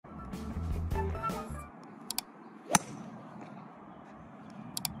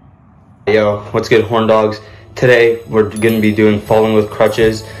Yo, what's good, horn dogs? Today we're gonna be doing falling with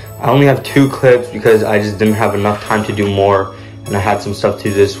crutches. I only have 2 clips because I just didn't have enough time to do more, and I had some stuff to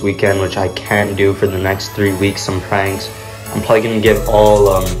do this weekend which I can't do for the next 3 weeks, some pranks. I'm probably gonna give all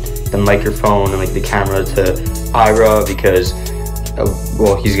the microphone and like the camera to Ira because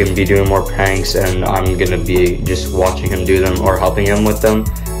well, he's gonna be doing more pranks and I'm gonna be just watching him do them or helping him with them.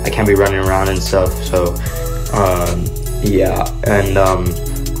 I can't be running around and stuff, so yeah, and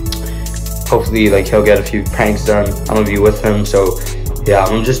hopefully like he'll get a few pranks done. I'm gonna be with him, so yeah,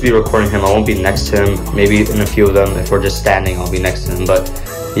 I'm gonna just be recording him. I won't be next to him. Maybe in a few of them, if we're just standing, I'll be next to him. But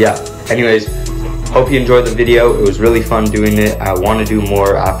yeah, anyways, hope you enjoyed the video. It was really fun doing it. I want to do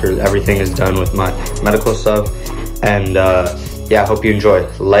more after everything is done with my medical stuff. And yeah, hope you enjoy.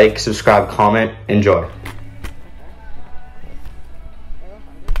 Like, subscribe, comment, enjoy.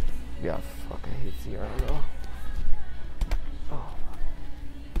 Yeah, fuck, I hate Sierra though.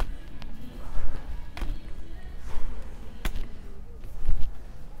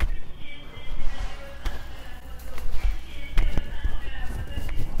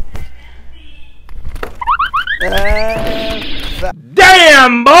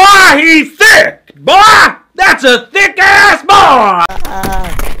 Damn, boy, he's thick! Boy, that's a thick ass boy!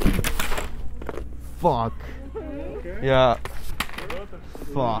 Fuck. Yeah.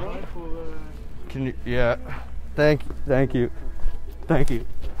 Fuck. Can you, yeah. Thank you. Thank you. Thank you.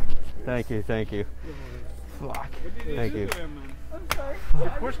 Thank you. Thank you. Fuck. Thank you. I'm sorry. You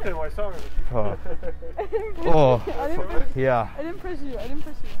pushed him, I saw it. Oh. Oh. Yeah. I didn't push you. I didn't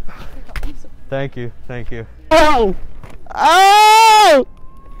push you. Thank you. Thank you. Oh! Oh!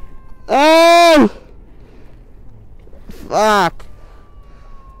 Oh! Fuck.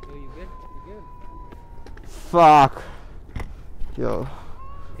 Oh, you good? You good? Fuck. Yo.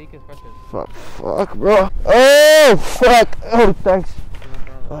 Take his crutches. Fuck, bro. Oh, fuck. Oh, thanks.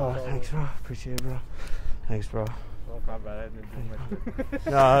 Oh, thanks, bro. Appreciate it, bro. Thanks, bro. Well, not bad. I didn't do much.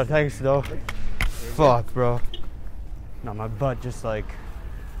 No, thanks, though. Fuck, bro. No, my butt just like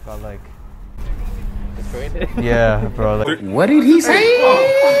got like. Yeah, bro. Like, What did he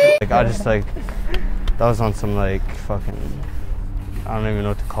say? like I just like that was on some like fucking. I don't even know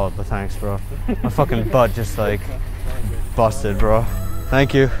what to call it, but thanks, bro. My fucking butt just like busted, bro.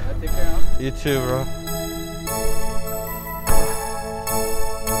 Thank you. You too, bro.